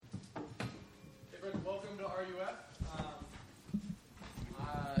RUF.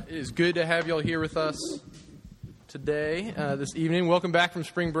 It is good to have y'all here with us today, this evening. Welcome back from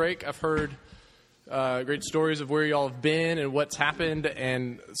spring break. I've heard great stories of where y'all have been and what's happened,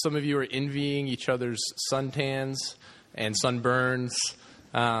 and some of you are envying each other's suntans and sunburns,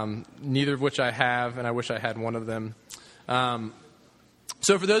 neither of which I have, and I wish I had one of them.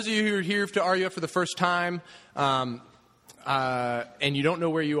 So for those of you who are here to RUF for the first time, and you don't know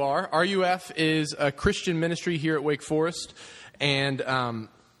where you are, RUF is a Christian ministry here at Wake Forest, and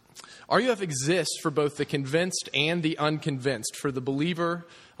RUF exists for both the convinced and the unconvinced, for the believer,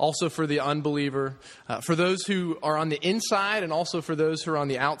 also for the unbeliever, for those who are on the inside and also for those who are on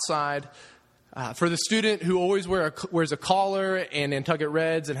the outside, for the student who always wears a collar and Nantucket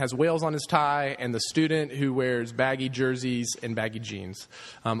Reds and has whales on his tie, and the student who wears baggy jerseys and baggy jeans.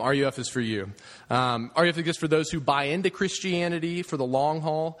 RUF is for you. RUF exists for those who buy into Christianity for the long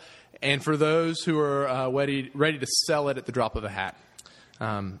haul, and for those who are ready to sell it at the drop of a hat.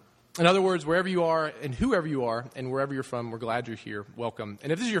 In other words, wherever you are and whoever you are and wherever you're from, we're glad you're here. Welcome.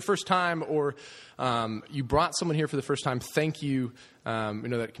 And if this is your first time or you brought someone here for the first time, thank you. We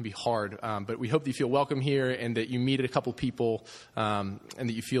know that it can be hard, but we hope that you feel welcome here and that you meet a couple people and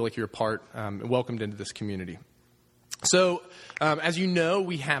that you feel like you're a part and welcomed into this community. So, as you know,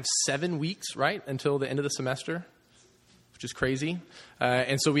 we have 7 weeks, right, until the end of the semester, which is crazy.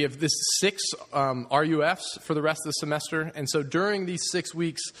 And so we have this 6 RUFs for the rest of the semester. And so during these 6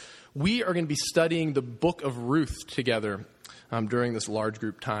 weeks, we are going to be studying the book of Ruth together during this large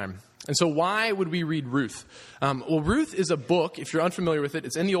group time. And so why would we read Ruth? Well, Ruth is a book, if you're unfamiliar with it,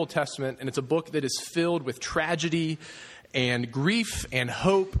 it's in the Old Testament, and it's a book that is filled with tragedy and grief and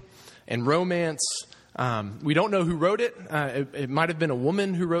hope and romance. We don't know who wrote it. It might have been a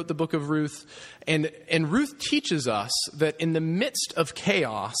woman who wrote the book of Ruth. And Ruth teaches us that in the midst of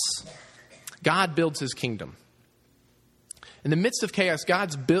chaos, God builds his kingdom. In the midst of chaos,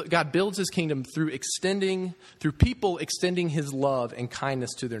 God builds his kingdom through people extending his love and kindness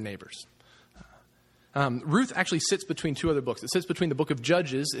to their neighbors. Ruth actually sits between 2 other books. It sits between the book of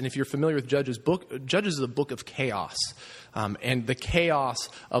Judges, and if you're familiar with Judges, Judges is a book of chaos, and the chaos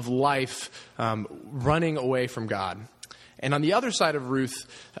of life running away from God. And on the other side of Ruth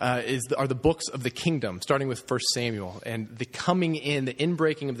are the books of the kingdom, starting with 1 Samuel, and the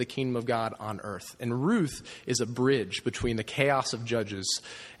inbreaking of the kingdom of God on earth. And Ruth is a bridge between the chaos of Judges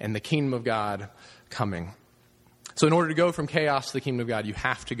and the kingdom of God coming. So in order to go from chaos to the kingdom of God, you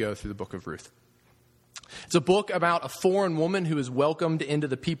have to go through the book of Ruth. It's a book about a foreign woman who is welcomed into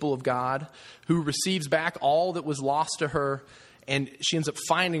the people of God, who receives back all that was lost to her, and she ends up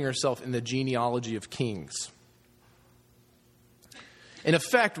finding herself in the genealogy of kings. In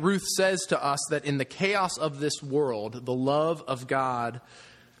effect, Ruth says to us that in the chaos of this world, the love of God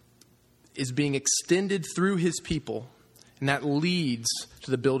is being extended through his people, and that leads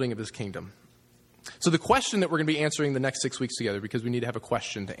to the building of his kingdom. So the question that we're going to be answering the next 6 weeks together, because we need to have a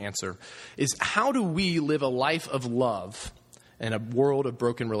question to answer, is how do we live a life of love in a world of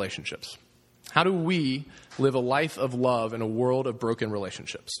broken relationships? How do we live a life of love in a world of broken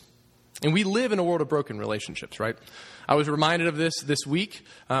relationships? And we live in a world of broken relationships, right? I was reminded of this week,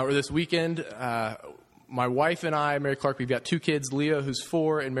 or this weekend. My wife and I, Mary Clark, we've got 2 kids, Leah, who's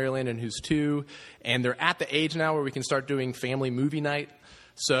 4, and Mary Landon, who's 2. And they're at the age now where we can start doing family movie night.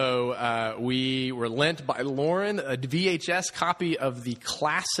 So we were lent by Lauren a VHS copy of the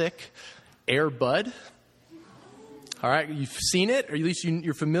classic Air Bud. All right, you've seen it, or at least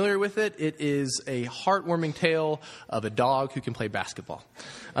you're familiar with it. It is a heartwarming tale of a dog who can play basketball.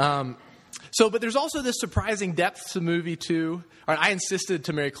 But there's also this surprising depth to the movie, too. All right, I insisted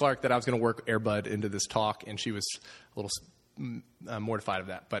to Mary Clark that I was going to work Air Bud into this talk, and she was a little mortified of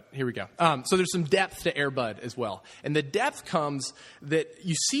that. But here we go. So there's some depth to Air Bud as well. And the depth comes that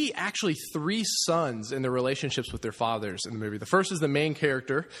you see actually 3 sons in their relationships with their fathers in the movie. The first is the main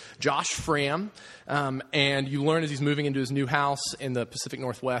character, Josh Fram. And you learn as he's moving into his new house in the Pacific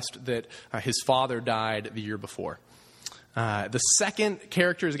Northwest that his father died the year before. The second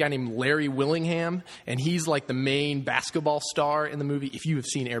character is a guy named Larry Willingham, and he's like the main basketball star in the movie. If you have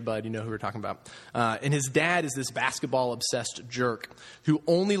seen Air Bud, you know who we're talking about. And his dad is this basketball-obsessed jerk who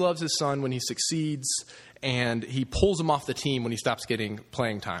only loves his son when he succeeds, and he pulls him off the team when he stops getting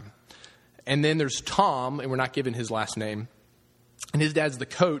playing time. And then there's Tom, and we're not given his last name. And his dad's the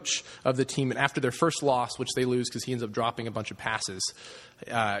coach of the team. And after their first loss, which they lose because he ends up dropping a bunch of passes,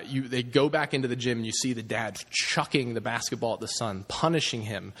 they go back into the gym and you see the dad chucking the basketball at the son, punishing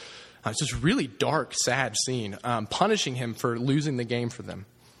him. It's this really dark, sad scene, punishing him for losing the game for them.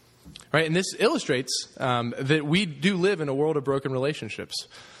 Right? And this illustrates that we do live in a world of broken relationships.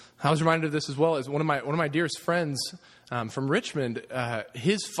 I was reminded of this as well as one of my dearest friends from Richmond.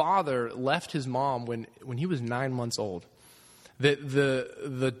 His father left his mom when he was 9 months old.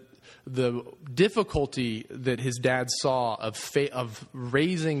 The difficulty that his dad saw of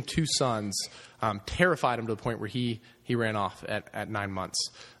raising two sons terrified him to the point where he ran off at 9 months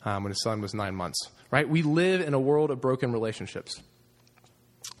when his son was 9 months. Right? We live in a world of broken relationships.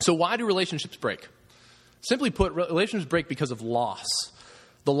 So why do relationships break? Simply put, relationships break because of loss.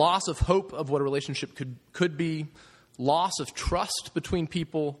 The loss of hope of what a relationship could be, loss of trust between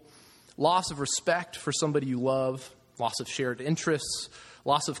people, loss of respect for somebody you love, loss of shared interests,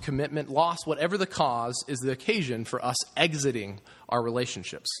 loss of commitment, loss, whatever the cause, is the occasion for us exiting our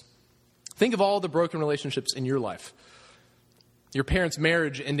relationships. Think of all the broken relationships in your life. Your parents'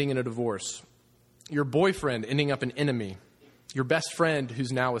 marriage ending in a divorce, your boyfriend ending up an enemy, your best friend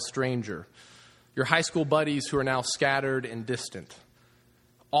who's now a stranger, your high school buddies who are now scattered and distant.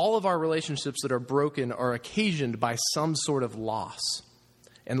 All of our relationships that are broken are occasioned by some sort of loss.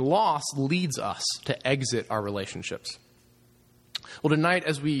 And loss leads us to exit our relationships. Well, tonight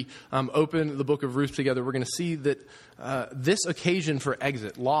as we open the book of Ruth together, we're going to see that this occasion for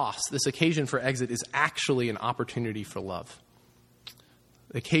exit, loss, this occasion for exit is actually an opportunity for love.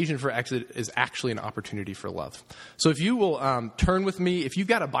 The occasion for exit is actually an opportunity for love. So if you will turn with me, if you've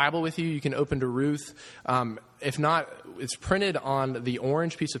got a Bible with you, you can open to Ruth. If not, it's printed on the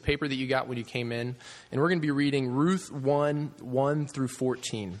orange piece of paper that you got when you came in. And we're going to be reading Ruth 1 through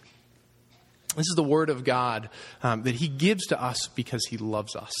 14. This is the word of God that he gives to us because he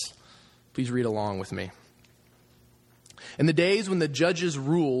loves us. Please read along with me. In the days when the judges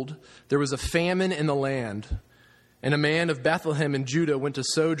ruled, there was a famine in the land. And a man of Bethlehem in Judah went to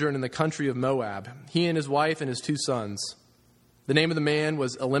sojourn in the country of Moab, he and his wife and his 2 sons. The name of the man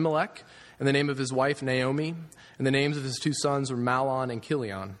was Elimelech, and the name of his wife Naomi, and the names of his 2 sons were Mahlon and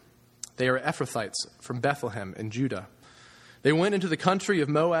Chilion. They are Ephrathites from Bethlehem in Judah. They went into the country of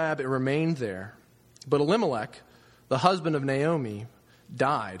Moab and remained there. But Elimelech, the husband of Naomi,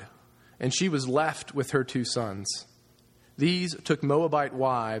 died, and she was left with her 2 sons. These took Moabite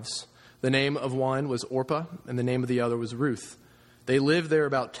wives. The name of one was Orpah, and the name of the other was Ruth. They lived there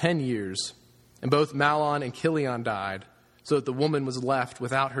about 10 years, and both Mahlon and Chilion died, so that the woman was left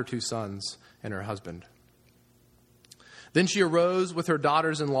without her 2 sons and her husband. Then she arose with her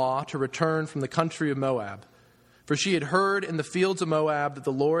daughters-in-law to return from the country of Moab, for she had heard in the fields of Moab that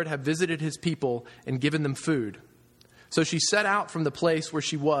the Lord had visited his people and given them food. So she set out from the place where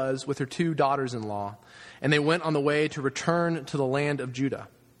she was with her 2 daughters-in-law, and they went on the way to return to the land of Judah.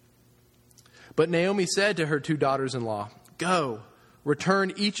 But Naomi said to her 2 daughters-in-law, "Go,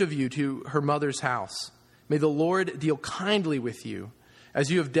 return each of you to her mother's house. May the Lord deal kindly with you, as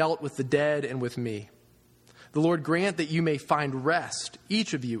you have dealt with the dead and with me. The Lord grant that you may find rest,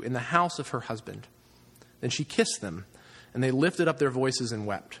 each of you, in the house of her husband." Then she kissed them, and they lifted up their voices and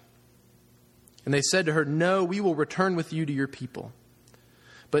wept. And they said to her, "No, we will return with you to your people."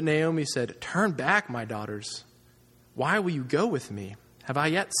 But Naomi said, "Turn back, my daughters. Why will you go with me? Have I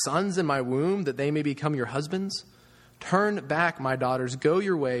yet sons in my womb that they may become your husbands? Turn back, my daughters, go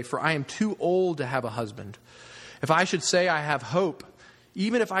your way, for I am too old to have a husband. If I should say I have hope,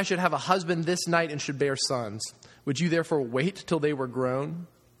 even if I should have a husband this night and should bear sons, would you therefore wait till they were grown?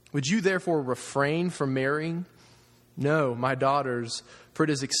 Would you therefore refrain from marrying? No, my daughters, for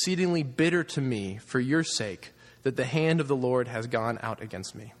it is exceedingly bitter to me for your sake that the hand of the Lord has gone out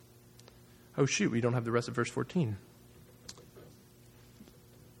against me." Oh, shoot, we don't have the rest of verse 14.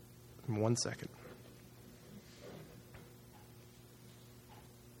 1 second.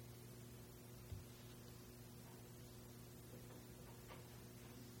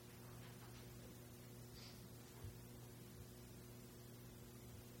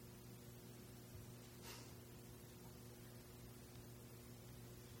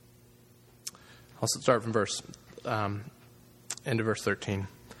 I'll start from end of verse 13.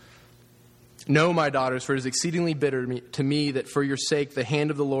 "No, my daughters, for it is exceedingly bitter to me that for your sake the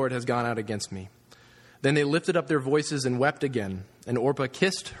hand of the Lord has gone out against me." Then they lifted up their voices and wept again, and Orpah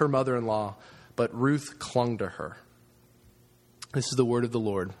kissed her mother-in-law, but Ruth clung to her. This is the word of the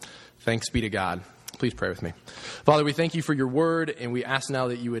Lord. Thanks be to God. Please pray with me. Father, we thank you for your word, and we ask now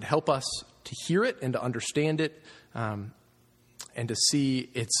that you would help us to hear it and to understand it, and to see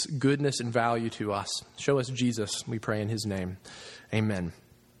its goodness and value to us. Show us Jesus, we pray in his name. Amen.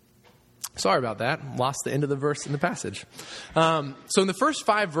 Sorry about that. Lost the end of the verse in the passage. So in the first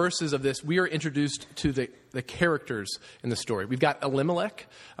 5 verses of this, we are introduced to the characters in the story. We've got Elimelech,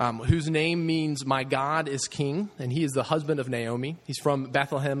 whose name means "my God is king," and he is the husband of Naomi. He's from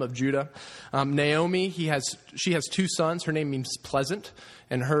Bethlehem of Judah. Naomi, she has 2 sons. Her name means pleasant,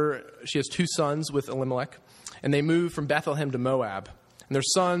 and she has 2 sons with Elimelech, and they move from Bethlehem to Moab. And their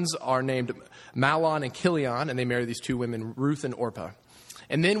sons are named Mahlon and Chilion, and they marry these 2 women, Ruth and Orpah.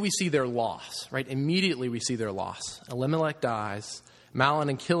 And then we see their loss, right? Immediately we see their loss. Elimelech dies, Mahlon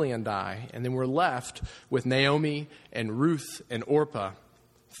and Chilion die, and then we're left with Naomi and Ruth and Orpah,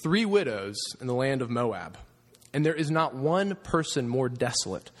 3 widows in the land of Moab. And there is not one person more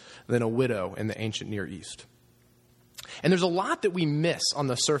desolate than a widow in the ancient Near East. And there's a lot that we miss on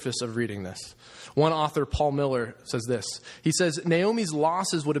the surface of reading this. One author, Paul Miller, says this. He says, Naomi's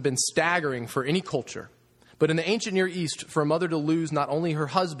losses would have been staggering for any culture. But in the ancient Near East, for a mother to lose not only her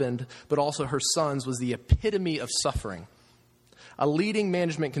husband, but also her sons was the epitome of suffering. A leading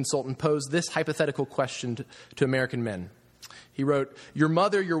management consultant posed this hypothetical question to American men. He wrote, "Your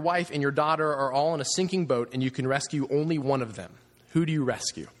mother, your wife, and your daughter are all in a sinking boat, and you can rescue only one of them. Who do you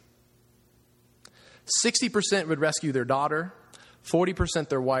rescue?" 60% would rescue their daughter, 40%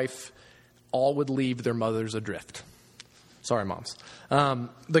 their wife, all would leave their mothers adrift. Sorry, moms.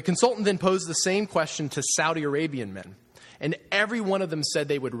 The consultant then posed the same question to Saudi Arabian men, and every one of them said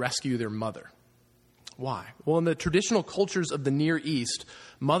they would rescue their mother. Why? Well, in the traditional cultures of the Near East,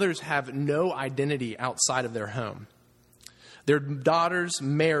 mothers have no identity outside of their home. Their daughters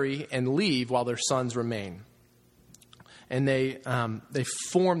marry and leave while their sons remain. And they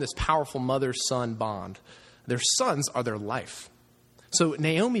form this powerful mother-son bond. Their sons are their life. So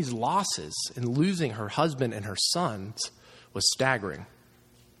Naomi's losses in losing her husband and her sons was staggering.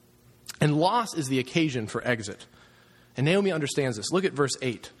 And loss is the occasion for exit. And Naomi understands this. Look at verse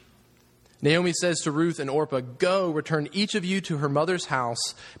 8. Naomi says to Ruth and Orpah, "Go, return each of you to her mother's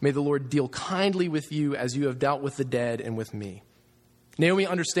house. May the Lord deal kindly with you as you have dealt with the dead and with me." Naomi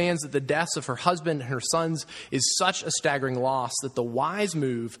understands that the deaths of her husband and her sons is such a staggering loss that the wise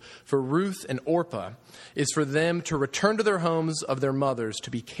move for Ruth and Orpah is for them to return to their homes of their mothers to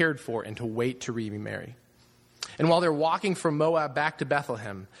be cared for and to wait to remarry. And while they're walking from Moab back to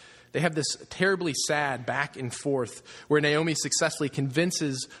Bethlehem, they have this terribly sad back and forth where Naomi successfully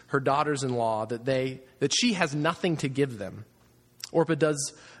convinces her daughters-in-law that she has nothing to give them. Orpah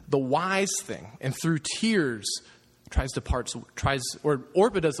does the wise thing, and through tears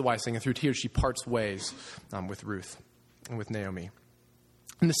Orpah does the wise thing, and through tears she parts ways with Ruth and with Naomi.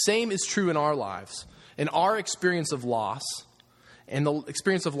 And the same is true in our lives. In our experience of loss, and the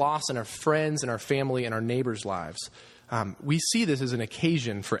experience of loss in our friends and our family and our neighbors' lives, we see this as an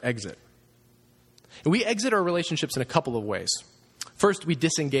occasion for exit. And we exit our relationships in a couple of ways. First, we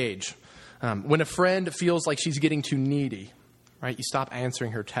disengage. When a friend feels like she's getting too needy, right, you stop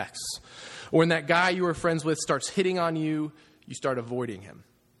answering her texts. Or when that guy you were friends with starts hitting on you, you start avoiding him.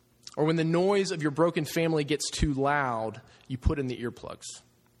 Or when the noise of your broken family gets too loud, you put in the earplugs.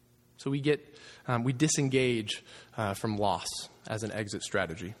 So we disengage from loss as an exit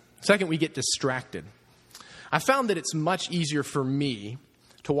strategy. Second, we get distracted. I found that it's much easier for me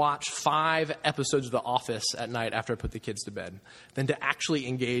to watch 5 episodes of The Office at night after I put the kids to bed than to actually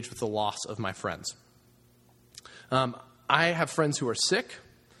engage with the loss of my friends. I have friends who are sick,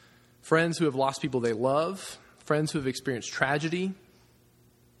 friends who have lost people they love, friends who have experienced tragedy.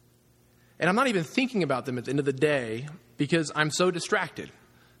 And I'm not even thinking about them at the end of the day because I'm so distracted.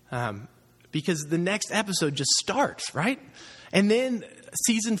 Because the next episode just starts, right? And then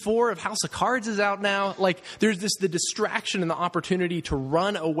season 4 of House of Cards is out now. Like, there's the distraction and the opportunity to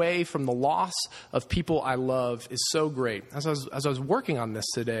run away from the loss of people I love is so great. As I was working on this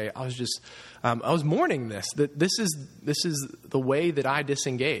today, I was mourning this. That this is the way that I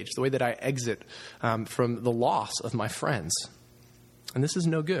disengage, the way that I exit from the loss of my friends, and this is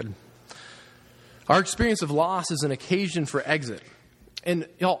no good. Our experience of loss is an occasion for exit, and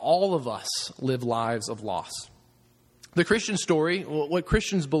all of us live lives of loss. The Christian story, what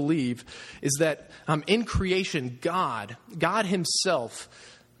Christians believe, is that in creation, God himself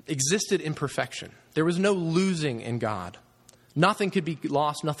existed in perfection. There was no losing in God. Nothing could be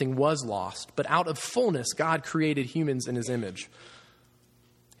lost, nothing was lost. But out of fullness, God created humans in his image.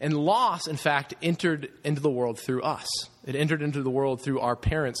 And loss, in fact, entered into the world through us. It entered into the world through our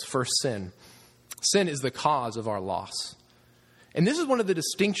parents' first sin. Sin is the cause of our loss. And this is one of the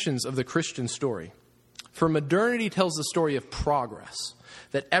distinctions of the Christian story. For modernity tells the story of progress,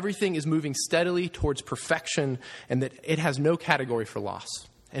 that everything is moving steadily towards perfection and that it has no category for loss.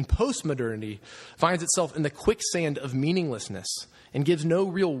 And postmodernity finds itself in the quicksand of meaninglessness and gives no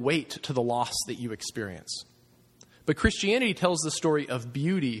real weight to the loss that you experience. But Christianity tells the story of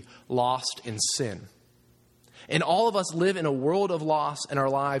beauty lost in sin. And all of us live in a world of loss, and our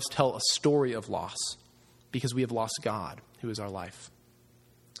lives tell a story of loss because we have lost God, who is our life.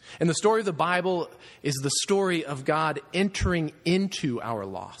 And the story of the Bible is the story of God entering into our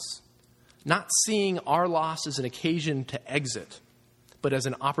loss, not seeing our loss as an occasion to exit, but as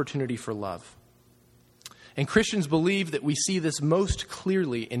an opportunity for love. And Christians believe that we see this most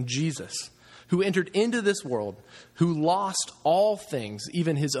clearly in Jesus, who entered into this world, who lost all things,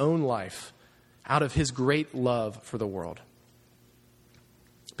 even his own life, out of his great love for the world.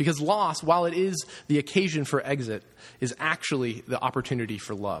 Because loss, while it is the occasion for exit, is actually the opportunity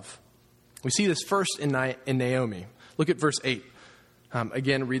for love. We see this first in Naomi. Look at verse 8.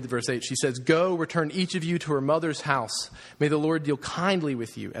 Again, read the verse 8. She says, "Go, return each of you to her mother's house. May the Lord deal kindly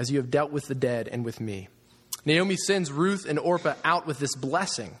with you, as you have dealt with the dead and with me." Naomi sends Ruth and Orpah out with this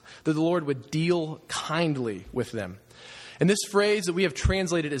blessing, that the Lord would deal kindly with them. And this phrase that we have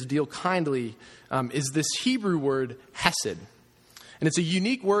translated as deal kindly is this Hebrew word hesed. And it's a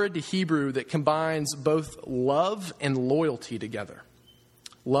unique word to Hebrew that combines both love and loyalty together.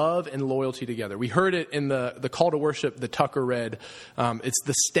 Love and loyalty together. We heard it in the call to worship that Tucker read. It's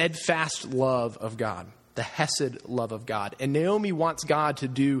the steadfast love of God, the hesed love of God. And Naomi wants God to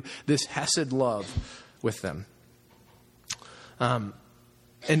do this hesed love with them.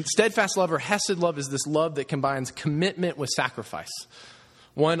 And steadfast love or hesed love is this love that combines commitment with sacrifice.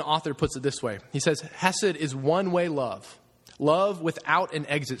 One author puts it this way. He says, hesed is one-way love. Love without an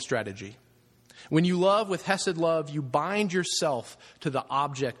exit strategy. When you love with hesed love, you bind yourself to the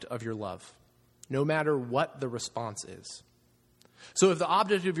object of your love, no matter what the response is. So if the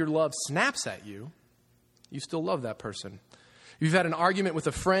object of your love snaps at you, you still love that person. If you've had an argument with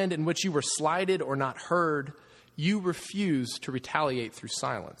a friend in which you were slighted or not heard, you refuse to retaliate through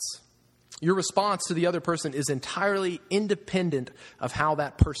silence. Your response to the other person is entirely independent of how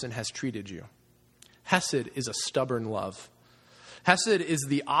that person has treated you. Hesed is a stubborn love. Hesed is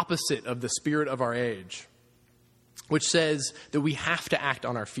the opposite of the spirit of our age, which says that we have to act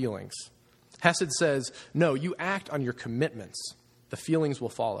on our feelings. Hesed says, no, you act on your commitments. The feelings will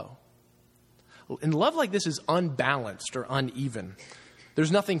follow. And love like this is unbalanced or uneven.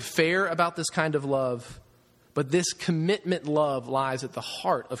 There's nothing fair about this kind of love, but this commitment love lies at the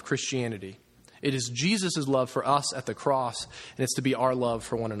heart of Christianity. It is Jesus' love for us at the cross, and it's to be our love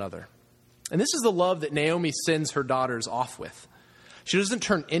for one another. And this is the love that Naomi sends her daughters off with. She doesn't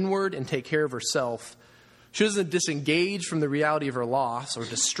turn inward and take care of herself. She doesn't disengage from the reality of her loss or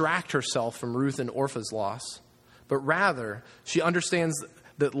distract herself from Ruth and Orpah's loss, but rather she understands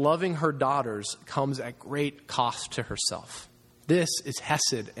that loving her daughters comes at great cost to herself. This is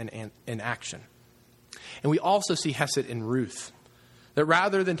hesed in action. And we also see hesed in Ruth, that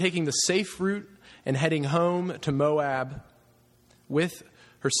rather than taking the safe route and heading home to Moab with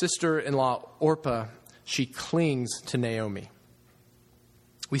her sister-in-law Orpah, she clings to Naomi.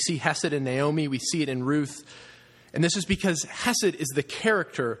 We see hesed in Naomi, we see it in Ruth, and this is because hesed is the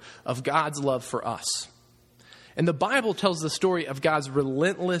character of God's love for us. And the Bible tells the story of God's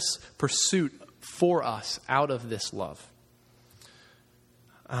relentless pursuit for us out of this love.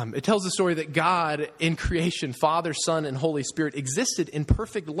 It tells the story that God in creation, Father, Son, and Holy Spirit existed in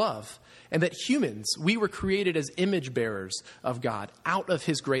perfect love, and that humans, we were created as image bearers of God out of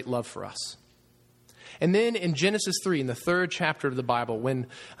his great love for us. And then in Genesis 3, in the third chapter of the Bible, when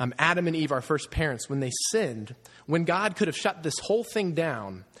Adam and Eve, our first parents, when they sinned, when God could have shut this whole thing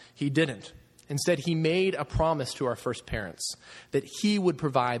down, he didn't. Instead, he made a promise to our first parents that he would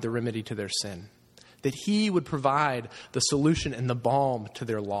provide the remedy to their sin, that he would provide the solution and the balm to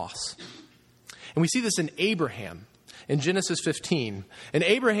their loss. And we see this in Abraham in Genesis 15. And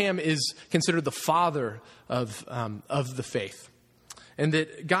Abraham is considered the father of the faith. And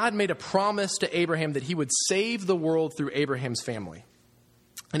that God made a promise to Abraham that he would save the world through Abraham's family.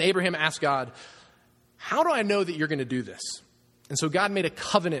 And Abraham asked God, how do I know that you're going to do this? And so God made a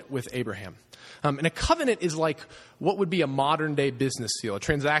covenant with Abraham. And a covenant is like what would be a modern day business seal, a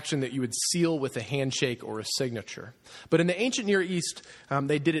transaction that you would seal with a handshake or a signature. But in the ancient Near East,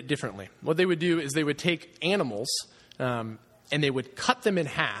 they did it differently. What they would do is they would take animals and they would cut them in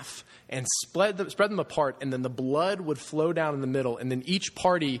half and spread them apart, and then the blood would flow down in the middle, and then each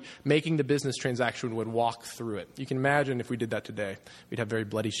party making the business transaction would walk through it. You can imagine if we did that today, we'd have very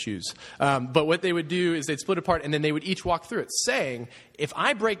bloody shoes. But what they would do is they'd split apart, and then they would each walk through it, saying, if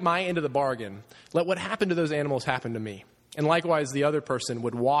I break my end of the bargain, let what happened to those animals happen to me. And likewise, the other person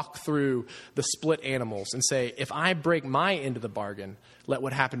would walk through the split animals and say, if I break my end of the bargain, let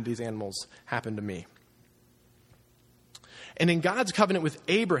what happened to these animals happen to me. And in God's covenant with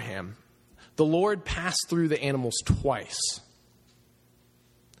Abraham, the Lord passed through the animals twice.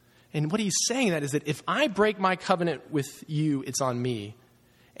 And what he's saying that is that if I break my covenant with you, it's on me.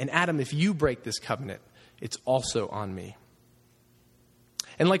 And Adam, if you break this covenant, it's also on me.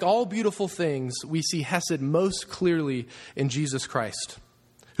 And like all beautiful things, we see Hesed most clearly in Jesus Christ,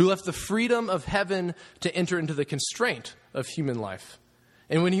 who left the freedom of heaven to enter into the constraint of human life.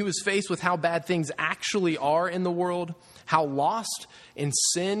 And when he was faced with how bad things actually are in the world, how lost in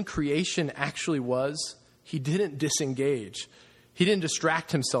sin creation actually was, he didn't disengage. He didn't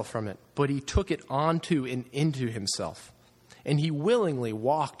distract himself from it, but he took it onto and into himself. And he willingly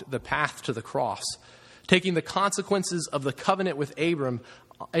walked the path to the cross, taking the consequences of the covenant with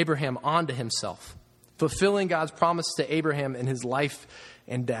Abraham onto himself, fulfilling God's promise to Abraham in his life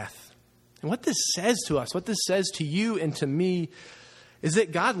and death. And what this says to us, what this says to you and to me, is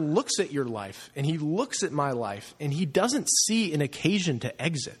that God looks at your life and he looks at my life and he doesn't see an occasion to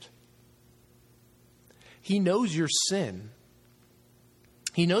exit. He knows your sin.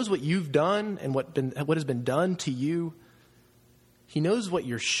 He knows what you've done and what has been done to you. He knows what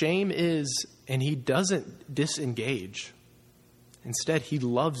your shame is, and he doesn't disengage. Instead, he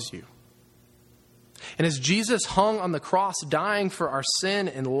loves you. And as Jesus hung on the cross, dying for our sin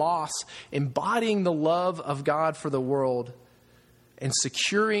and loss, embodying the love of God for the world, and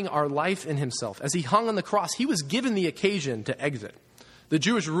securing our life in himself, as he hung on the cross, he was given the occasion to exit. The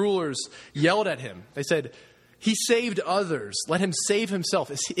Jewish rulers yelled at him. They said, "He saved others. Let him save himself.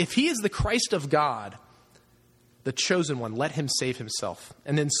 If he is the Christ of God, the chosen one, let him save himself."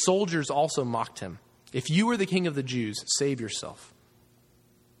 And then soldiers also mocked him. "If you are the king of the Jews, save yourself."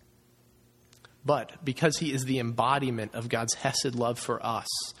 But because he is the embodiment of God's Hesed love for us,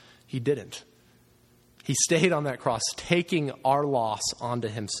 he didn't. He stayed on that cross, taking our loss onto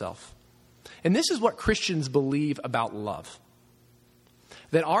himself. And this is what Christians believe about love.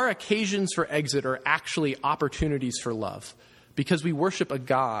 That our occasions for exit are actually opportunities for love, because we worship a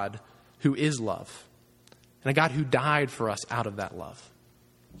God who is love, and a God who died for us out of that love.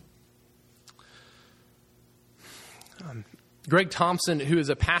 Greg Thompson, who is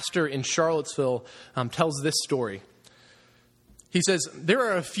a pastor in Charlottesville, tells this story. He says, "There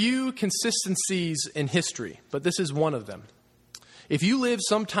are a few consistencies in history, but this is one of them. If you live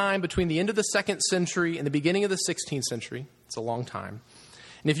sometime between the end of the 2nd century and the beginning of the 16th century, it's a long time,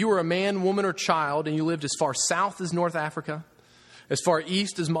 and if you were a man, woman, or child, and you lived as far south as North Africa, as far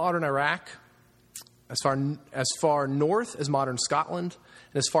east as modern Iraq, as far north as modern Scotland,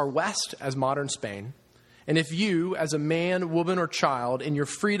 and as far west as modern Spain, and if you, as a man, woman, or child, in your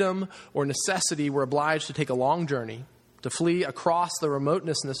freedom or necessity were obliged to take a long journey, to flee across the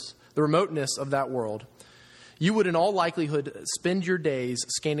remoteness of that world, you would in all likelihood spend your days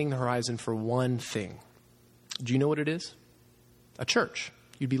scanning the horizon for one thing. Do you know what it is? A church.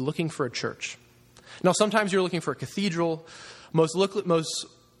 You'd be looking for a church. Now, sometimes you're looking for a cathedral. Most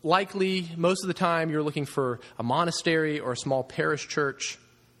likely, most of the time, you're looking for a monastery or a small parish church.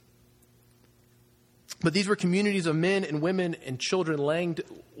 But these were communities of men and women and children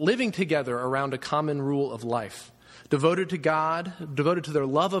living together around a common rule of life, devoted to God, devoted to their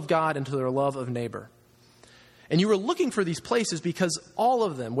love of God and to their love of neighbor. And you were looking for these places because all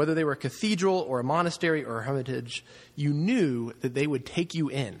of them, whether they were a cathedral or a monastery or a hermitage, you knew that they would take you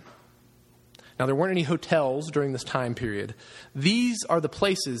in. Now, there weren't any hotels during this time period. These are the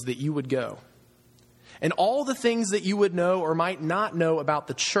places that you would go. And all the things that you would know or might not know about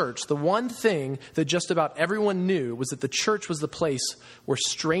the church, the one thing that just about everyone knew was that the church was the place where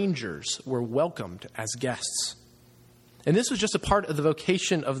strangers were welcomed as guests. And this was just a part of the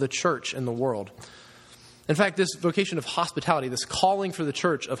vocation of the church in the world. In fact, this vocation of hospitality, this calling for the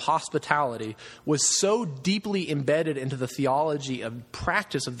church of hospitality, was so deeply embedded into the theology and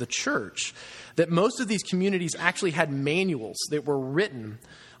practice of the church that most of these communities actually had manuals that were written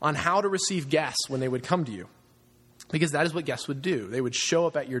on how to receive guests when they would come to you. Because that is what guests would do. They would show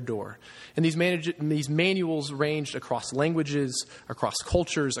up at your door. And these manuals ranged across languages, across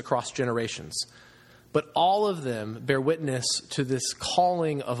cultures, across generations. But all of them bear witness to this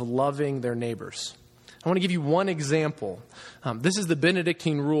calling of loving their neighbors. I want to give you one example. This is the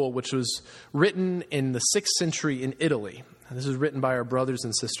Benedictine rule, which was written in the 6th century in Italy. And this is written by our brothers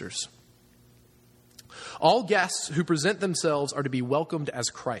and sisters. All guests who present themselves are to be welcomed as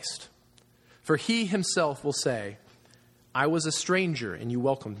Christ. For he himself will say, "I was a stranger and you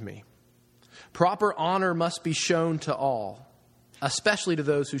welcomed me." Proper honor must be shown to all, especially to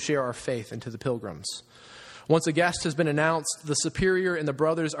those who share our faith and to the pilgrims. Once a guest has been announced, the superior and the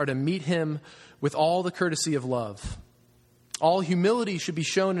brothers are to meet him with all the courtesy of love. All humility should be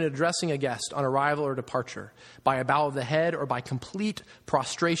shown in addressing a guest on arrival or departure, by a bow of the head or by complete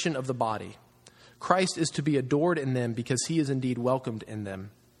prostration of the body. Christ is to be adored in them because he is indeed welcomed in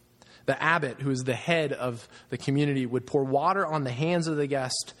them. The abbot, who is the head of the community, would pour water on the hands of the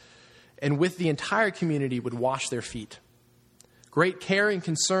guest, and with the entire community would wash their feet. Great care and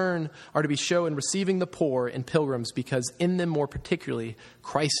concern are to be shown in receiving the poor and pilgrims, because in them more particularly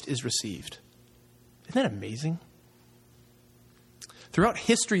Christ is received. Isn't that amazing? Throughout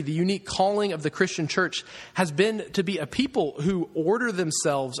history, the unique calling of the Christian church has been to be a people who order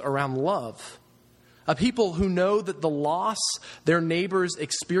themselves around love. A people who know that the loss their neighbors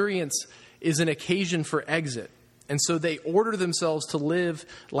experience is an occasion for exit. And so they order themselves to live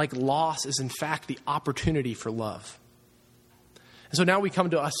like loss is in fact the opportunity for love. And so now we come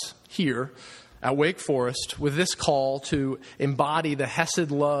to us here at Wake Forest with this call to embody the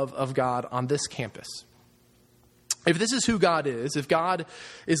Hesed love of God on this campus. If this is who God is, if God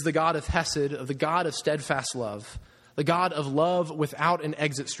is the God of Hesed, of the God of steadfast love, the God of love without an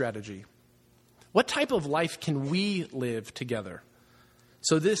exit strategy, what type of life can we live together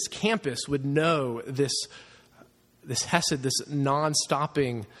so this campus would know this Hesed, this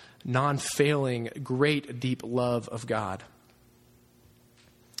non-stopping, non-failing, great, deep love of God?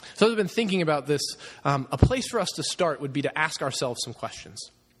 So as I've been thinking about this, a place for us to start would be to ask ourselves some questions.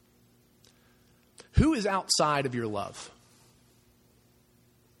 Who is outside of your love?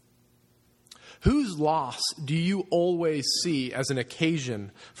 Whose loss do you always see as an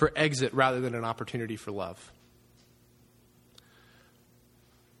occasion for exit rather than an opportunity for love?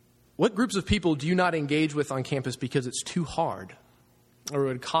 What groups of people do you not engage with on campus because it's too hard or it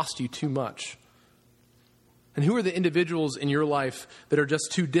would cost you too much? And who are the individuals in your life that are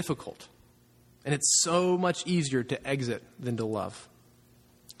just too difficult? And it's so much easier to exit than to love.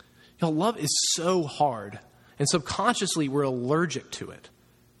 You know, love is so hard, and subconsciously we're allergic to it.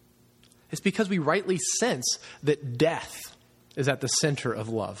 It's because we rightly sense that death is at the center of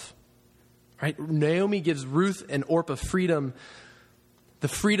love. Right? Naomi gives Ruth and Orpah freedom, the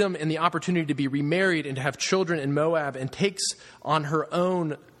freedom and the opportunity to be remarried and to have children in Moab, and takes on her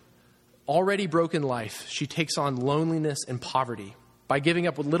own already broken life. She takes on loneliness and poverty. By giving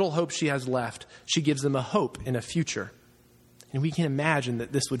up what little hope she has left, she gives them a hope in a future. And we can imagine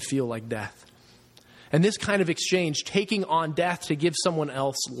that this would feel like death. And this kind of exchange, taking on death to give someone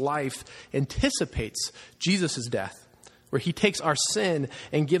else life, anticipates Jesus' death, where he takes our sin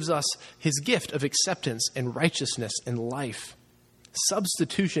and gives us his gift of acceptance and righteousness and life.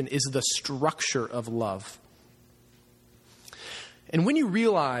 Substitution is the structure of love. And when you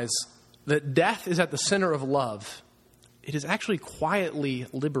realize that death is at the center of love, it is actually quietly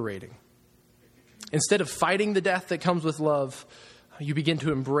liberating. Instead of fighting the death that comes with love, you begin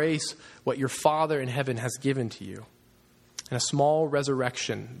to embrace what your Father in heaven has given to you. And a small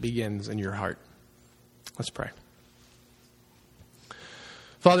resurrection begins in your heart. Let's pray.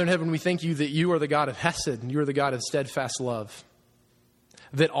 Father in heaven, we thank you that you are the God of Hesed, and you are the God of steadfast love.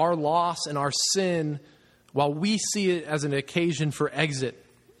 That our loss and our sin, while we see it as an occasion for exit,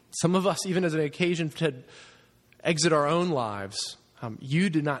 some of us even as an occasion to exit our own lives, you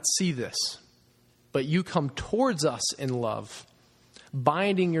do not see this. But you come towards us in love,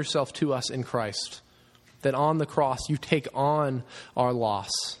 binding yourself to us in Christ, that on the cross you take on our loss,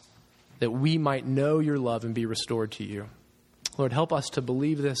 that we might know your love and be restored to you. Lord, help us to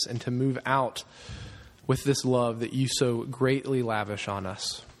believe this and to move out with this love that you so greatly lavish on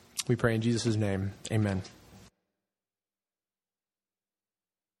us. We pray in Jesus' name, amen.